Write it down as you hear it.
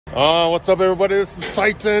What's up, everybody? This is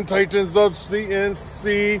Titans of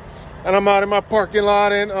CNC, and I'm out in my parking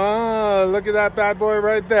lot, and look at that bad boy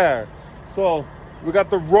right there. So we got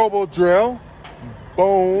the ROBODRILL,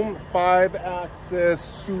 boom, 5-axis,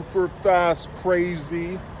 super fast,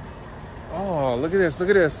 crazy. Oh, look at this, look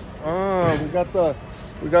at this.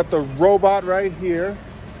 We got the robot right here.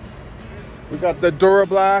 We got the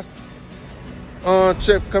Durablast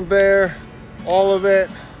chip conveyor, all of it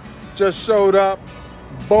just showed up.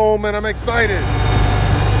 Boom, and I'm excited.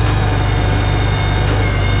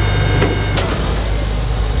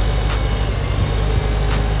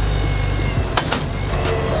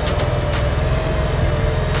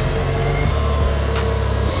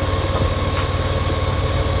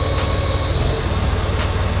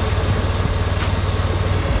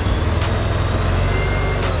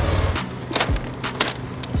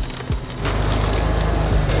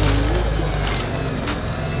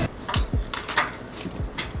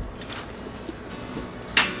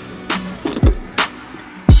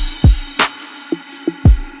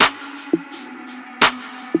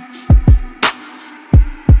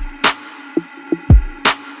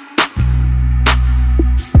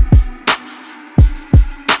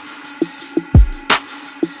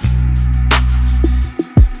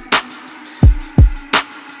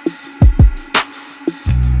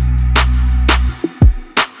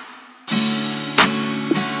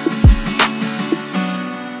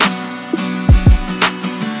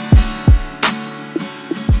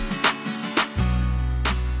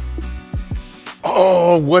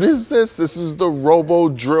 Oh, what is this? This is the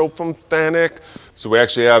ROBODRILL from Fanuc. So we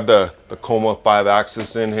actually have the Coma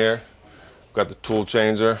 5-axis in here. We've got the tool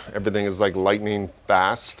changer. Everything is like lightning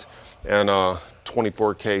fast. And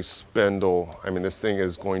 24K spindle. I mean, this thing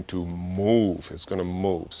is going to move. It's going to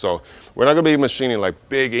move. So we're not going to be machining like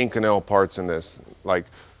big Inconel parts in this. Like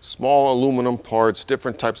small aluminum parts,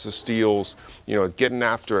 different types of steels, you know, getting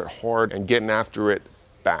after it hard and getting after it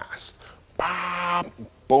fast.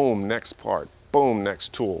 Boom, next part. Boom,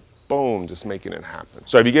 next tool, boom, just making it happen.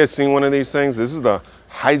 So have you guys seen one of these things? This is the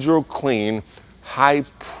Hydro Clean high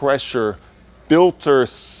pressure filter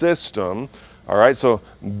system. All right, so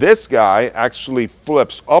this guy actually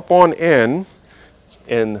flips up on in,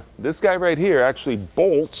 and this guy right here actually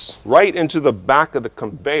bolts right into the back of the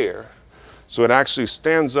conveyor. So it actually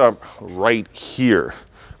stands up right here.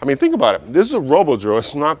 I mean, think about it. This is a ROBODRILL.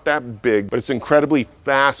 It's not that big, but it's incredibly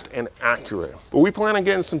fast and accurate. But we plan on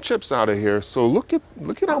getting some chips out of here. So look at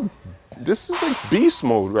how, this is like beast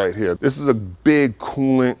mode right here. This is a big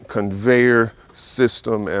coolant conveyor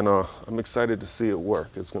system, and I'm excited to see it work.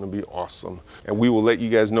 It's gonna be awesome. And we will let you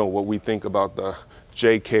guys know what we think about the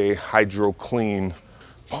JK Hydro Clean.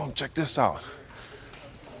 Boom, check this out.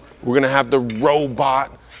 We're gonna have the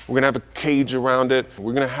robot. We're gonna have a cage around it.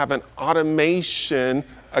 We're gonna have an automation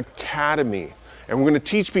academy, and we're going to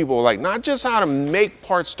teach people like not just how to make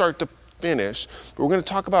parts start to finish, but we're going to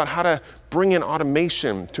talk about how to bring in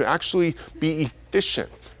automation to actually be efficient,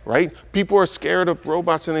 right? People are scared of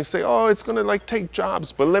robots and they say, oh, it's going to like take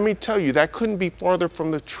jobs, but let me tell you, that couldn't be farther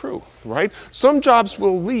from the truth, right? Some jobs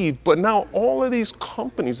will leave, but now all of these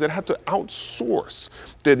companies that have to outsource,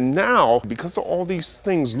 that now because of all these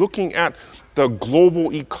things, looking at the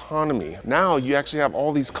global economy, now you actually have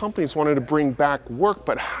all these companies wanting to bring back work,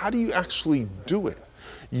 but how do you actually do it?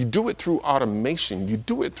 You do it through automation. You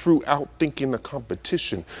do it through outthinking the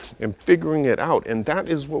competition and figuring it out. And that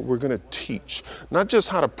is what we're going to teach. Not just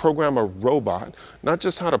how to program a robot, not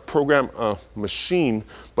just how to program a machine,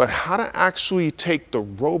 but how to actually take the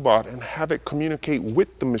robot and have it communicate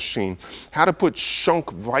with the machine. How to put shunt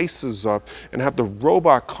vices up and have the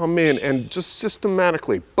robot come in and just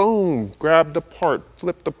systematically, boom, grab the part,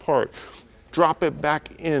 flip the part, drop it back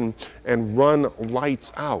in and run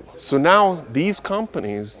lights out. So now these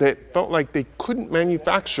companies that felt like they couldn't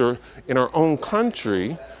manufacture in our own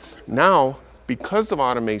country, now because of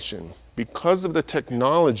automation, because of the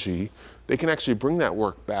technology, they can actually bring that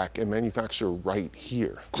work back and manufacture right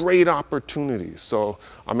here. Great opportunities. So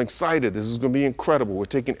I'm excited. This is going to be incredible. We're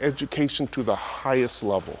taking education to the highest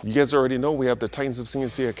level. You guys already know we have the Titans of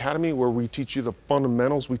CNC Academy, where we teach you the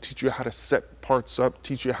fundamentals. We teach you how to set parts up,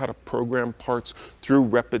 teach you how to program parts through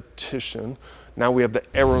repetition. Now we have the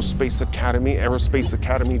Aerospace Academy,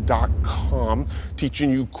 aerospaceacademy.com,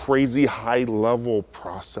 teaching you crazy high-level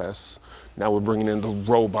process. Now we're bringing in the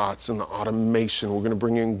robots and the automation. We're going to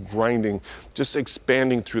bring in grinding, just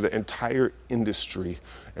expanding through the entire industry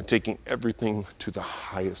and taking everything to the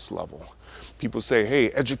highest level. People say,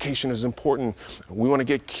 hey, education is important. We want to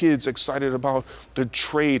get kids excited about the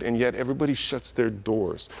trade, and yet everybody shuts their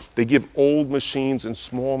doors. They give old machines and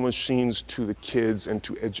small machines to the kids and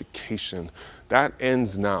to education. That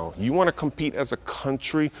ends now. You want to compete as a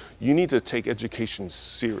country, you need to take education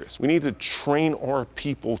serious. We need to train our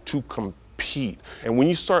people to compete. And when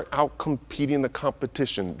you start out competing the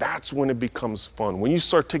competition, that's when it becomes fun. When you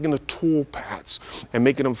start taking the tool paths and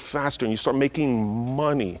making them faster and you start making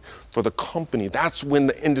money for the company, that's when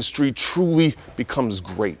the industry truly becomes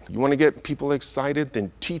great. You want to get people excited?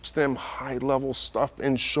 Then teach them high-level stuff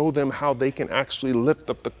and show them how they can actually lift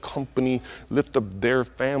up the company, lift up their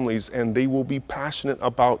families, and they will be passionate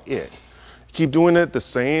about it. Keep doing it the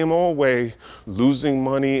same old way, losing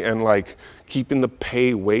money and like keeping the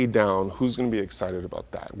pay way down. Who's gonna be excited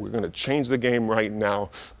about that? We're gonna change the game right now.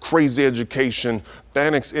 Crazy education,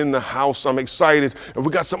 Fanuc's in the house, I'm excited. And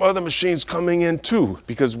we got some other machines coming in too,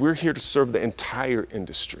 because we're here to serve the entire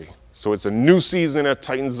industry. So it's a new season at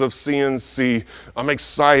Titans of CNC. I'm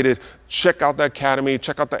excited. Check out the academy,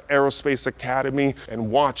 check out the Aerospace Academy,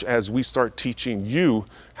 and watch as we start teaching you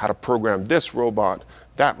how to program this robot,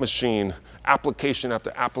 that machine, application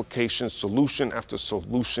after application, solution after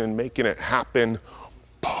solution, making it happen